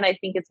the other hand, I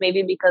think it's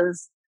maybe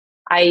because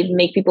I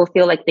make people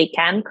feel like they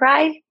can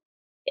cry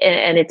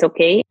and it's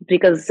okay,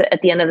 because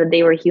at the end of the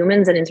day, we're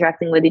humans and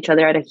interacting with each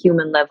other at a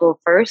human level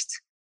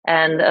first.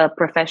 and a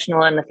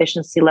professional and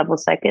efficiency level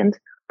second.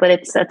 But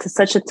it's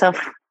such a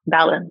tough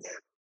balance.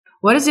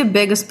 What is your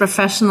biggest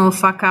professional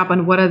fuck up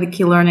and what are the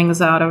key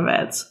learnings out of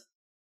it?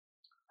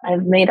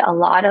 I've made a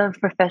lot of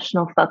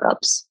professional fuck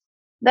ups.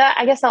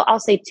 I guess I'll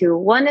say two.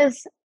 One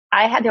is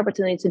I had the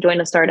opportunity to join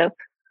a startup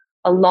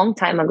a long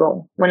time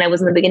ago when I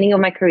was in the beginning of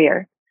my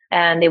career.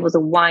 And it was a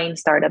wine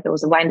startup. It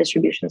was a wine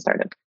distribution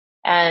startup.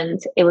 And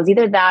it was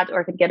either that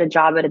or I could get a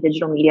job at a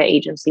digital media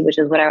agency, which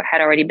is what I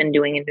had already been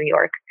doing in New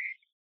York.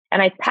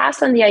 And I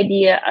passed on the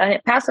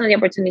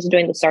opportunity to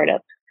join the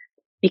startup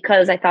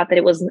because I thought that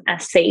it wasn't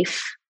as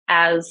safe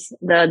as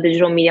the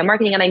digital media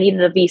marketing. And I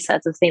needed a visa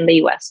to stay in the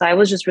US. So I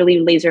was just really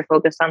laser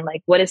focused on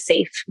like, what is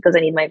safe because I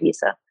need my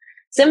visa.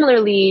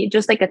 Similarly,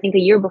 just like I think a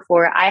year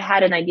before, I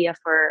had an idea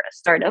for a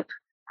startup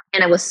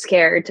and I was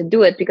scared to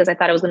do it because I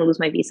thought I was going to lose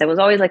my visa. It was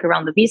always like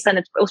around the visa. And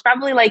it was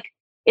probably like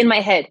in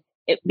my head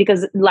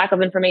because lack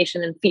of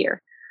information and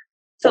fear.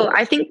 So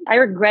I think I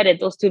regretted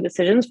those two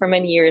decisions for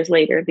many years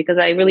later because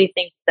I really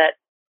think that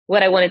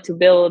what I wanted to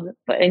build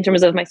in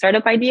terms of my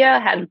startup idea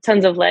had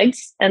tons of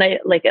legs and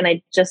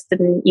I just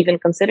didn't even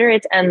consider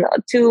it. And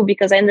two,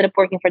 because I ended up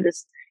working for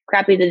this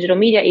crappy digital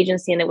media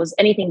agency and it was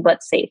anything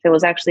but safe. It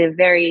was actually a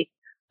very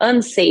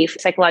unsafe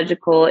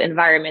psychological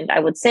environment, I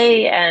would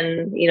say.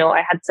 And,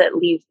 I had to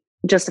leave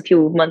just a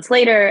few months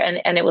later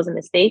and it was a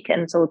mistake.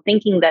 And so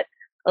thinking that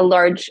a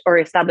large or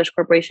established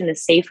corporation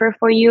is safer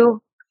for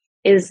you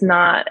is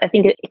not, I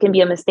think it can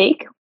be a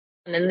mistake.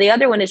 And then the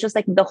other one is just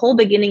like the whole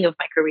beginning of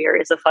my career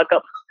is a fuck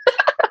up.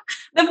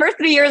 The first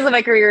 3 years of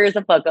my career is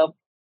a fuck up.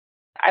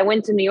 I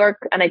went to New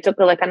York and I took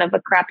kind of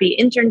a crappy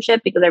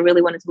internship because I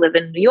really wanted to live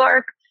in New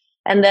York.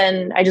 And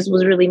then I just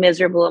was really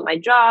miserable at my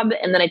job.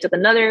 And then I took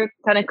another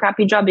kind of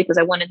crappy job because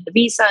I wanted the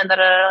visa and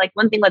like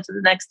one thing led to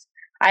the next.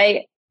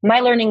 My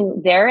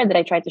learning there that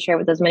I tried to share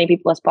with as many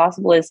people as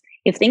possible is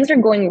if things are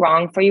going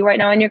wrong for you right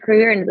now in your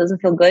career and it doesn't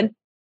feel good,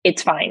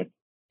 it's fine.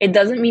 It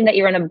doesn't mean that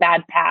you're on a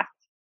bad path.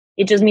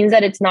 It just means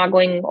that it's not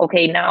going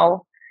okay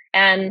now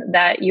and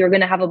that you're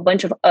going to have a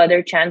bunch of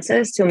other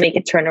chances to make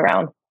it turn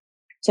around.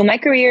 So my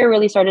career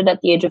really started at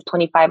the age of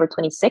 25 or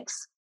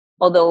 26.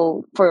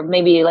 Although for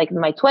maybe like in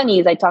my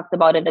 20s, I talked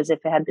about it as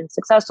if it had been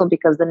successful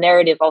because the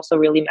narrative also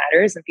really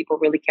matters and people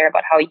really care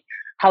about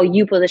how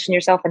you position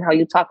yourself and how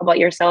you talk about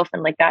yourself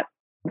and like that,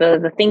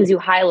 the things you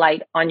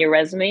highlight on your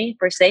resume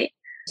per se.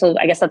 So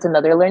I guess that's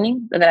another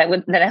learning that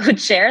I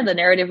would share. The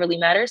narrative really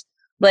matters,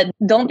 but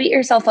don't beat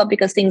yourself up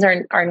because things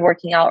aren't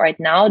working out right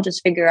now.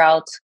 Just figure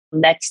out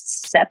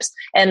next steps.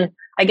 And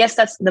I guess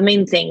that's the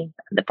main thing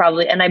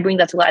and I bring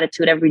that to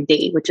Latitude every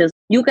day, which is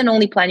you can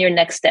only plan your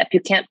next step.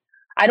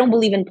 I don't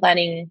believe in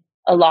planning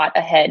a lot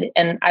ahead.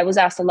 And I was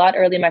asked a lot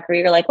early in my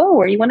career, like, oh,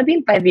 where do you want to be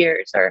in 5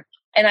 years?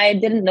 And I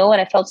didn't know. And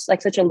I felt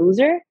like such a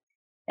loser.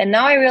 And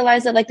now I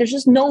realize that like, there's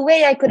just no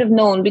way I could have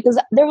known because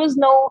there was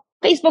no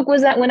Facebook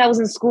was that when I was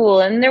in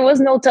school and there was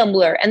no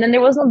Tumblr and then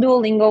there was no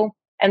Duolingo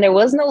and there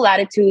was no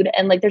Latitude.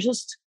 And like,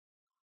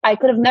 I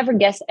could have never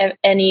guessed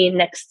any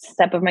next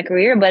step of my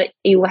career, but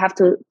you have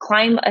to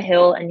climb a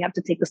hill and you have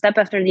to take a step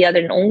after the other.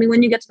 And only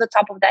when you get to the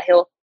top of that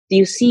hill, do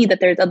you see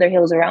that there's other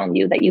hills around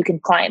you that you can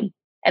climb.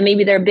 And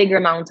maybe there are bigger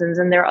mountains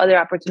and there are other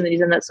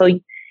opportunities in that. So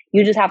you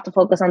just have to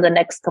focus on the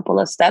next couple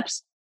of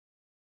steps.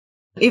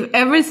 If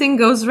everything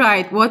goes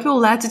right, what will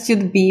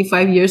Latitude be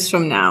 5 years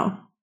from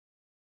now?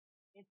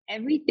 If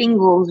everything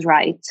goes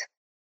right,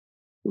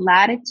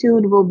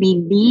 Latitude will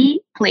be the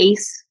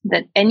place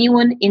that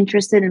anyone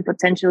interested in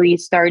potentially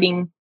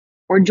starting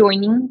or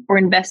joining or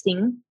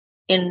investing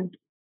in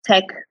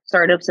tech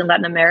startups in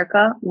Latin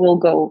America will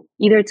go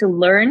either to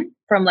learn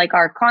from like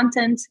our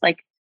content.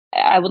 Like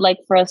I would like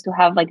for us to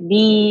have like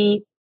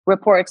the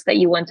reports that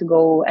you want to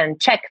go and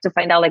check to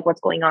find out like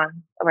what's going on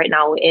right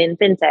now in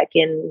fintech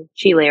in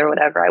Chile or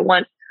whatever. I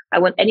want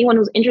anyone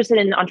who's interested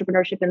in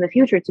entrepreneurship in the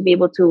future to be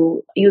able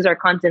to use our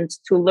content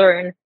to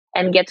learn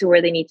and get to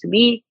where they need to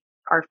be.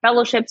 Our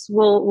fellowships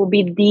will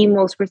be the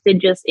most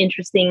prestigious,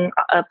 interesting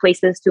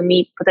places to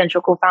meet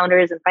potential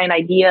co-founders and find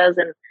ideas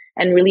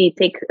and really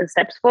take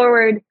steps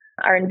forward.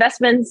 Our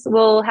investments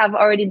will have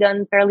already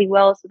done fairly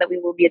well so that we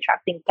will be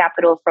attracting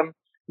capital from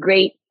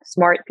great,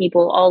 smart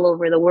people all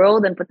over the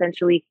world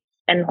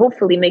and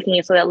hopefully making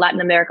it so that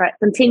Latin America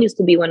continues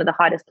to be one of the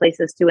hottest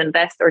places to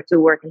invest or to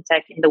work in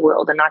tech in the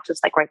world and not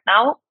just like right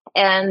now.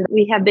 And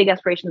we have big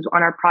aspirations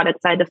on our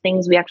product side of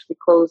things. We actually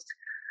closed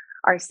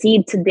our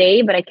seed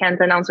today, but I can't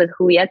announce with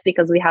who yet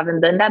because we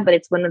haven't done that. But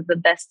it's one of the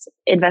best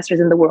investors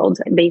in the world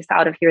based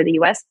out of here in the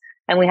US.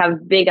 And we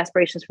have big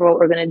aspirations for what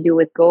we're going to do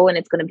with Go. And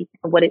it's going to be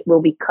what it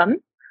will become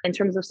in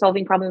terms of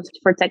solving problems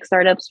for tech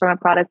startups from a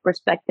product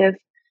perspective.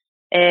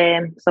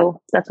 And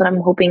so that's what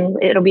I'm hoping.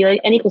 It'll be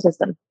like an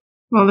ecosystem.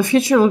 Well, the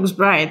future looks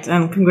bright,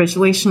 and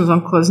congratulations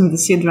on closing the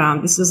seed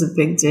round. This is a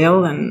big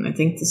deal, and I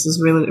think this is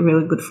really,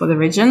 really good for the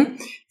region.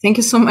 Thank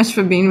you so much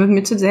for being with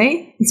me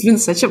today. It's been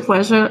such a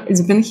pleasure.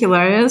 It's been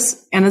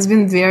hilarious, and it's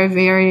been very,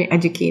 very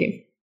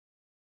educative.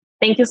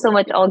 Thank you so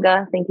much,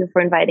 Olga. Thank you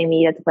for inviting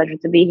me. It's a pleasure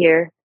to be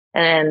here.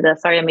 And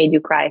sorry I made you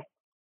cry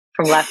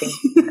from laughing.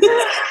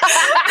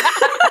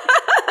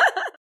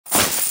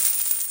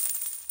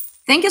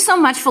 Thank you so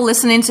much for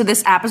listening to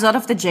this episode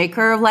of the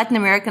J-Curve Latin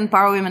American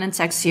Power Women in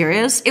Tech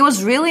series. It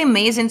was really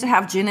amazing to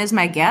have Gina as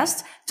my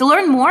guest. To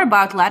learn more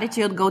about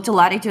Latitude, go to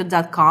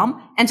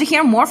latitude.com. And to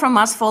hear more from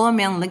us, follow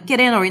me on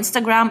LinkedIn or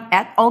Instagram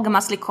at Olga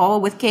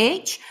Maslikova with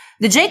KH.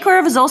 The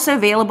J-Curve is also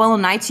available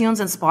on iTunes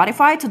and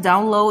Spotify to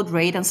download,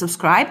 rate, and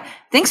subscribe.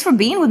 Thanks for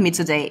being with me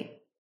today.